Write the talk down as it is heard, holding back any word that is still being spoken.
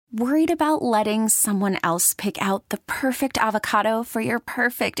Worried about letting someone else pick out the perfect avocado for your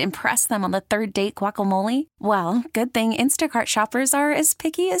perfect impress them on the third date guacamole? Well, good thing Instacart shoppers are as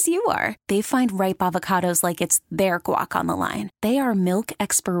picky as you are. They find ripe avocados like it's their guac on the line. They are milk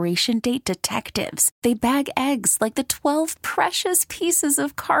expiration date detectives. They bag eggs like the 12 precious pieces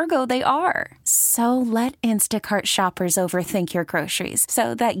of cargo they are. So let Instacart shoppers overthink your groceries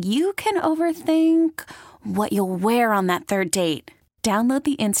so that you can overthink what you'll wear on that third date. Download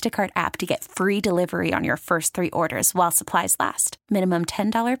the Instacart app to get free delivery on your first 3 orders while supplies last. Minimum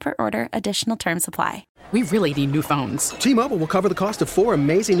 $10 per order. Additional terms apply. We really need new phones. T-Mobile will cover the cost of 4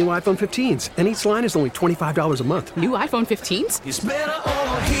 amazing new iPhone 15s, and each line is only $25 a month. New iPhone 15s? It's better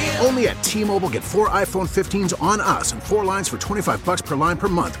over here. Only at T-Mobile, get 4 iPhone 15s on us and 4 lines for $25 per line per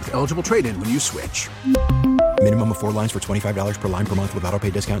month with eligible trade-in when you switch. Minimum of 4 lines for $25 per line per month with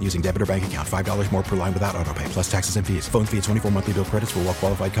autopay discount using debit or bank account. $5 more per line without autopay, plus taxes and fees. Phone fee at 24 monthly bill credits for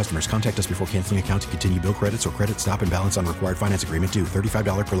well-qualified customers. Contact us before canceling account to continue bill credits or credit stop and balance on required finance agreement due.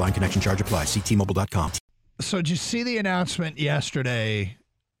 $35 per line connection charge applies. See T-Mobile.com. So did you see the announcement yesterday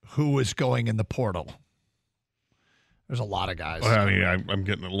who was going in the portal? There's a lot of guys. Well, I mean, I'm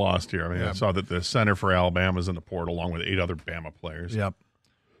getting lost here. I mean, I saw that the center for Alabama is in the portal along with 8 other Bama players. Yep.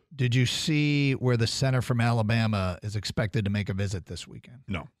 Did you see where the center from Alabama is expected to make a visit this weekend?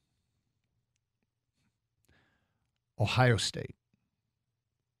 No. Ohio State.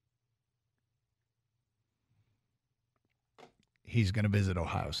 He's going to visit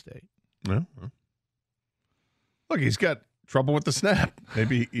Ohio State. Yeah. Look, he's got trouble with the snap.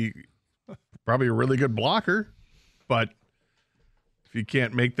 Maybe he probably a really good blocker, but if you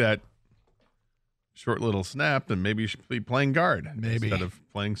can't make that short little snap, then maybe you should be playing guard instead of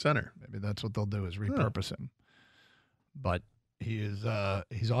playing center. Maybe that's what they'll do is repurpose him. But he's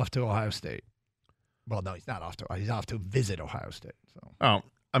off to Ohio State. Well, no, he's not off to. He's off to visit Ohio State. So. Oh,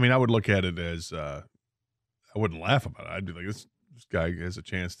 I mean, I would look at it as I wouldn't laugh about it. I'd be like, this guy has a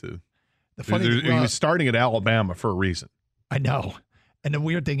chance to. The funny he was starting at Alabama for a reason. I know, and the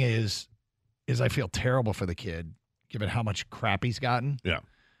weird thing is I feel terrible for the kid, given how much crap he's gotten. Yeah.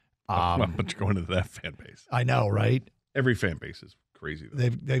 But going into that fan base. I know, right? Every fan base is crazy.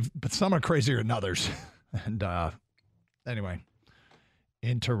 Though. But some are crazier than others. And anyway,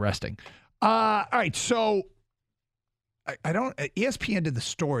 interesting. All right, so I don't. ESPN did the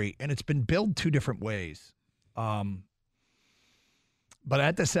story, and it's been billed 2 different ways. But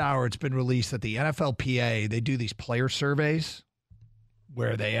at this hour, it's been released that the NFLPA, they do these player surveys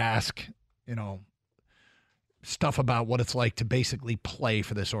where they ask, stuff about what it's like to basically play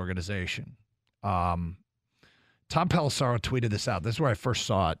for this organization. Tom Pelissero tweeted this out. This is where I first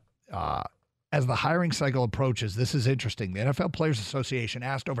saw it. As the hiring cycle approaches, this is interesting. The NFL Players Association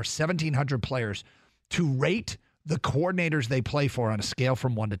asked over 1,700 players to rate the coordinators they play for on a scale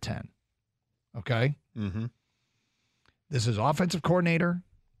from 1 to 10. Okay? Mm-hmm. This is offensive coordinator,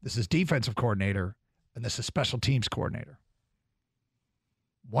 this is defensive coordinator, and this is special teams coordinator.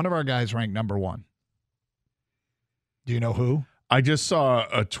 One of our guys ranked number 1. Do you know who? I just saw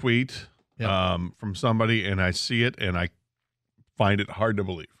a tweet from somebody, and I see it, and I find it hard to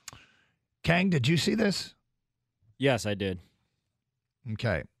believe. Kang, did you see this? Yes, I did.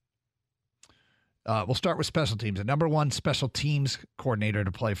 Okay. We'll start with special teams. The number 1 special teams coordinator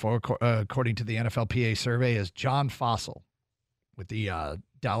to play for, according to the NFLPA survey, is John Fossil with the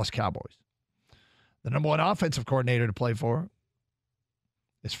Dallas Cowboys. The number 1 offensive coordinator to play for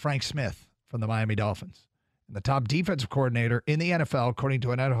is Frank Smith from the Miami Dolphins. And the top defensive coordinator in the NFL, according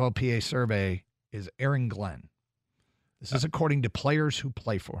to an NFLPA survey, is Aaron Glenn. This is according to players who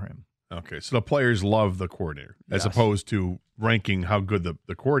play for him. Okay, so the players love the coordinator as opposed to ranking how good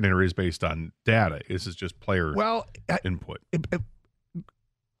the coordinator is based on data. This is just player input.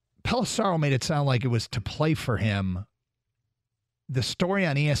 Pelissero made it sound like it was to play for him. The story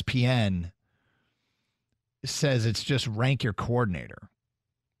on ESPN says it's just rank your coordinator.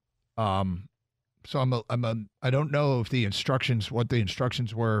 So I don't know if what the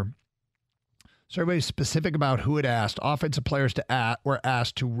instructions were. Survey specific about who it asked. Offensive players were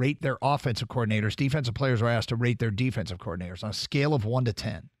asked to rate their offensive coordinators. Defensive players were asked to rate their defensive coordinators on a scale of 1 to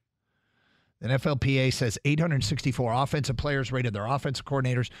 10. The NFLPA says 864 offensive players rated their offensive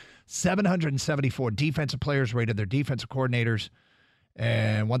coordinators, 774 defensive players rated their defensive coordinators,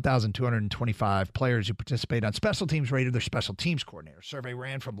 and 1,225 players who participate on special teams rated their special teams coordinators. Survey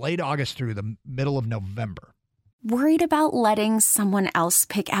ran from late August through the middle of November. Worried about letting someone else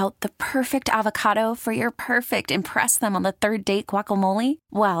pick out the perfect avocado for your perfect impress them on the third date guacamole?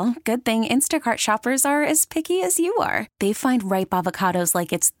 Well, good thing Instacart shoppers are as picky as you are. They find ripe avocados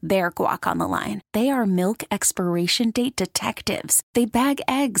like it's their guac on the line. They are milk expiration date detectives. They bag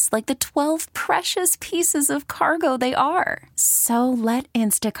eggs like the 12 precious pieces of cargo they are. So let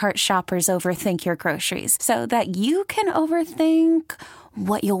Instacart shoppers overthink your groceries so that you can overthink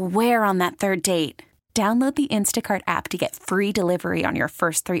what you'll wear on that third date. Download the Instacart app to get free delivery on your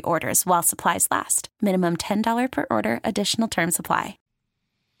first 3 orders while supplies last. Minimum $10 per order. Additional terms apply.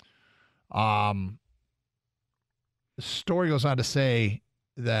 The story goes on to say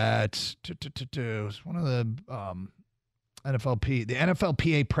that one of the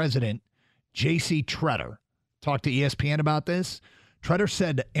NFLPA president, J.C. Tretter, talked to ESPN about this. Tretter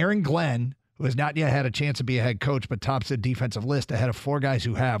said Aaron Glenn, who has not yet had a chance to be a head coach but tops the defensive list ahead of 4 guys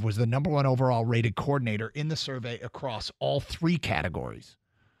who have, was the number 1 overall rated coordinator in the survey across all 3 categories.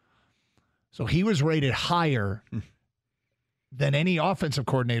 So he was rated higher than any offensive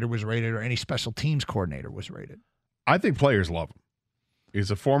coordinator was rated or any special teams coordinator was rated. I think players love him.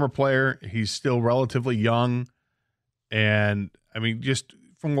 He's a former player. He's still relatively young. And, I mean, just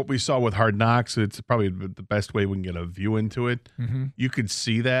from what we saw with Hard Knocks, it's probably the best way we can get a view into it. Mm-hmm. You could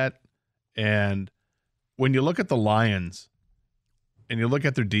see that. And when you look at the Lions and you look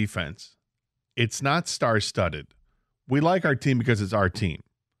at their defense, it's not star-studded. We like our team because it's our team.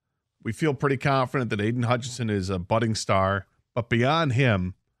 We feel pretty confident that Aiden Hutchinson is a budding star, but beyond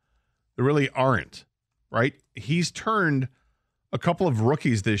him, there really aren't, right? He's turned a couple of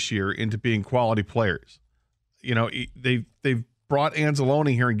rookies this year into being quality players. You know, they've brought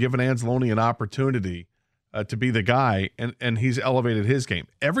Anzalone here and given Anzalone an opportunity to be the guy, and he's elevated his game.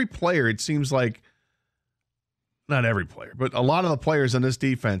 Every player, it seems like, not every player, but a lot of the players on this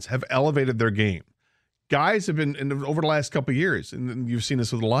defense have elevated their game. Guys have been, over the last couple of years, and you've seen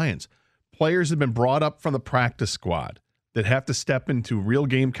this with the Lions, players have been brought up from the practice squad that have to step into real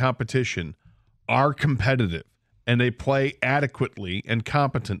game competition, are competitive, and they play adequately and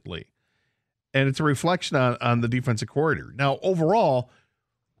competently. And it's a reflection on the defensive coordinator. Now, overall,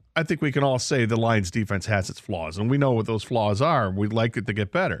 I think we can all say the Lions defense has its flaws, and we know what those flaws are. We'd like it to get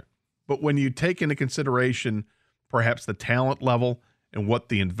better. But when you take into consideration perhaps the talent level and what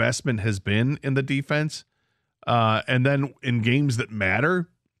the investment has been in the defense, and then in games that matter,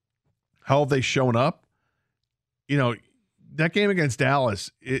 how have they shown up? You know, that game against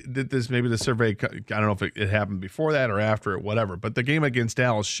Dallas, maybe the survey, I don't know if it happened before that or after it, whatever, but the game against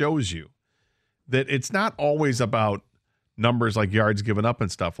Dallas shows you that it's not always about numbers like yards given up and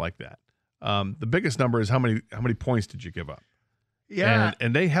stuff like that. The biggest number is how many points did you give up? Yeah.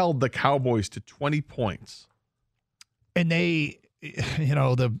 And they held the Cowboys to 20 points. And they, you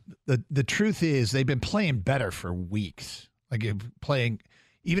know, the truth is they've been playing better for weeks. Like playing,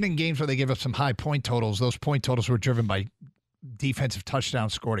 even in games where they give up some high point totals, those point totals were driven by defensive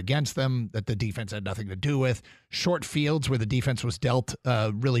touchdowns scored against them that the defense had nothing to do with. Short fields where the defense was dealt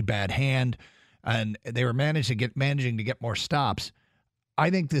a really bad hand, and they were managing to get more stops.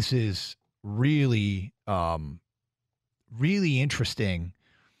 I think this is really, really interesting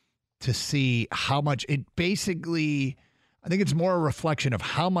to see how much it basically, I think it's more a reflection of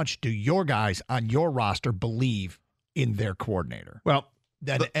how much do your guys on your roster believe in their coordinator. Well,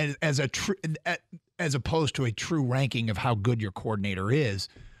 as opposed to a true ranking of how good your coordinator is.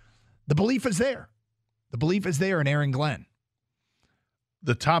 The belief is there. The belief is there in Aaron Glenn.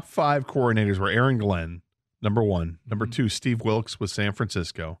 The top 5 coordinators were Aaron Glenn, number 1. Number 2, Steve Wilks with San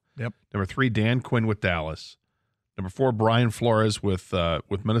Francisco. Yep. Number 3, Dan Quinn with Dallas. Number 4, Brian Flores with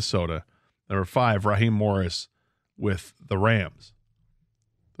Minnesota. Number 5, Raheem Morris with the Rams.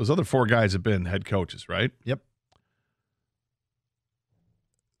 Those other 4 guys have been head coaches, right? Yep.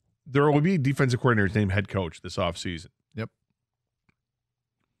 There will be defensive coordinators named head coach this offseason. Yep.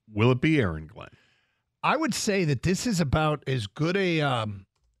 Will it be Aaron Glenn? I would say that this is about as good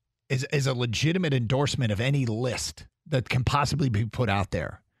as a legitimate endorsement of any list that can possibly be put out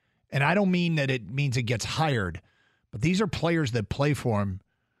there. And I don't mean that it means it gets hired, but these are players that play for him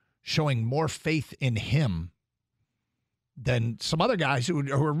showing more faith in him than some other guys who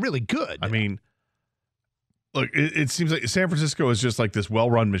are really good. I mean, look, it seems like San Francisco is just like this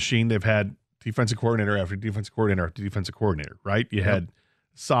well-run machine. They've had defensive coordinator after defensive coordinator after defensive coordinator, right? You had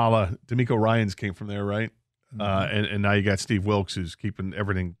Saleh, DeMeco Ryans came from there, right? Mm-hmm. And now you got Steve Wilks who's keeping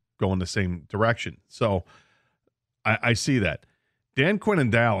everything going the same direction. So I see that. Dan Quinn in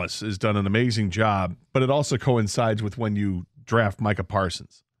Dallas has done an amazing job, but it also coincides with when you draft Micah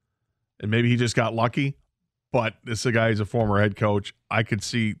Parsons. And maybe he just got lucky, but this is a guy who's a former head coach. I could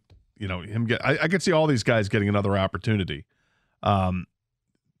see, him get. I could see all these guys getting another opportunity.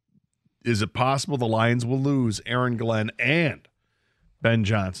 Is it possible the Lions will lose Aaron Glenn and Ben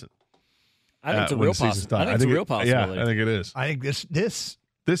Johnson? I think it's a real possibility. I think it's a real possibility. Yeah, I think it is. I think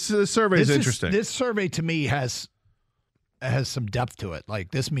this survey is interesting. This survey to me has some depth to it.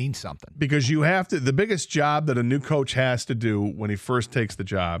 Like, this means something. Because you have to, the biggest job that a new coach has to do when he first takes the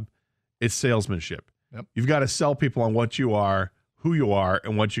job is salesmanship. Yep. You've got to sell people on what you are, who you are,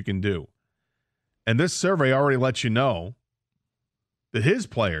 and what you can do. And this survey already lets you know that his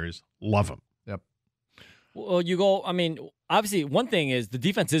players love him. Yep. Well, obviously, one thing is the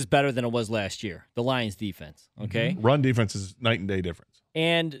defense is better than it was last year, the Lions defense, okay? Run defense is night and day difference.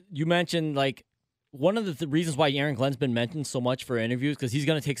 And you mentioned, like, one of the reasons why Aaron Glenn's been mentioned so much for interviews, because he's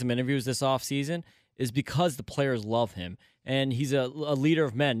going to take some interviews this offseason, is because the players love him. And he's a leader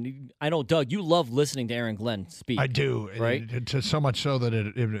of men. I know, Doug, you love listening to Aaron Glenn speak. I do. Right? To so much so that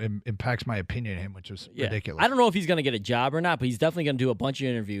it impacts my opinion of him, which is ridiculous. I don't know if he's going to get a job or not, but he's definitely going to do a bunch of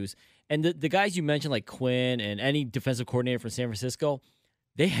interviews. And the guys you mentioned, like Quinn and any defensive coordinator from San Francisco,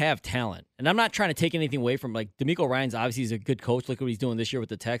 they have talent. And I'm not trying to take anything away from, like, DeMeco Ryans, obviously he's a good coach. Look what he's doing this year with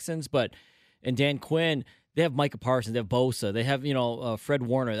the Texans. And Dan Quinn, they have Micah Parsons, they have Bosa, they have, Fred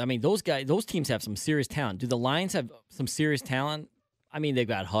Warner. I mean, those teams have some serious talent. Do the Lions have some serious talent? I mean, they've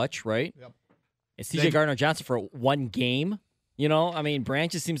got Hutch, right? Yep. It's CJ Gardner-Johnson for one game.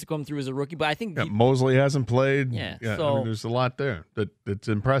 Branches seems to come through as a rookie, but I think Mosley hasn't played. Yeah, so there's a lot there that's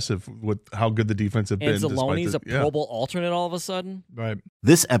impressive with how good the defense have been. And Zaloni's a Pro Bowl alternate all of a sudden. Right.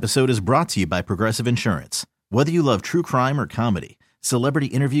 This episode is brought to you by Progressive Insurance. Whether you love true crime or comedy, celebrity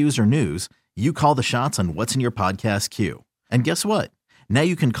interviews or news, you call the shots on what's in your podcast queue. And guess what? Now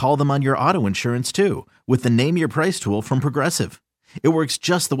you can call them on your auto insurance too with the Name Your Price tool from Progressive. It works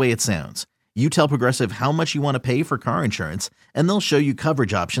just the way it sounds. You tell Progressive how much you want to pay for car insurance, and they'll show you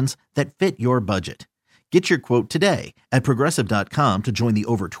coverage options that fit your budget. Get your quote today at Progressive.com to join the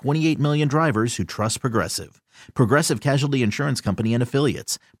over 28 million drivers who trust Progressive. Progressive Casualty Insurance Company and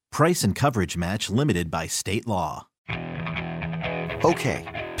Affiliates. Price and coverage match limited by state law.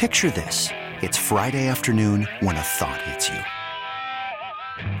 Okay, picture this. It's Friday afternoon when a thought hits you.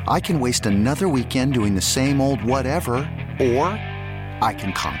 I can waste another weekend doing the same old whatever, or I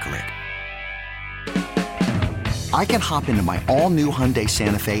can conquer it. I can hop into my all-new Hyundai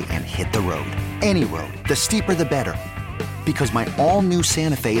Santa Fe and hit the road. Any road. The steeper, the better. Because my all-new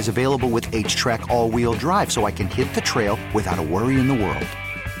Santa Fe is available with H-Track all-wheel drive, so I can hit the trail without a worry in the world.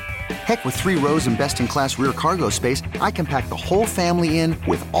 Heck, with 3 rows and best-in-class rear cargo space, I can pack the whole family in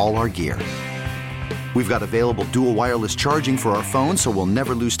with all our gear. We've got available dual wireless charging for our phones, so we'll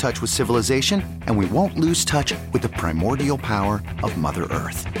never lose touch with civilization, and we won't lose touch with the primordial power of Mother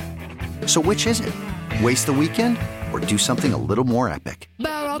Earth. So which is it? Waste the weekend or do something a little more epic?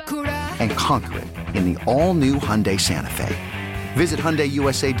 And conquer it in the all-new Hyundai Santa Fe. Visit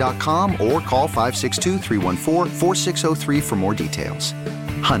HyundaiUSA.com or call 562-314-4603 for more details.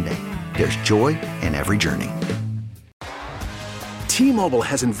 Hyundai, there's joy in every journey. T-Mobile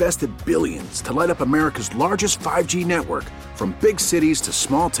has invested billions to light up America's largest 5G network, from big cities to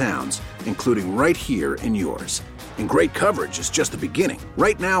small towns, including right here in yours. And great coverage is just the beginning.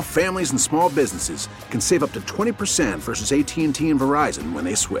 Right now, families and small businesses can save up to 20% versus AT&T and Verizon when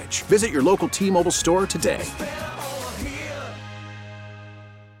they switch. Visit your local T-Mobile store today.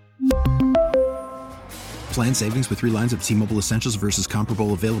 Plan savings with 3 lines of T-Mobile Essentials versus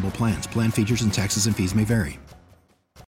comparable available plans. Plan features and taxes and fees may vary.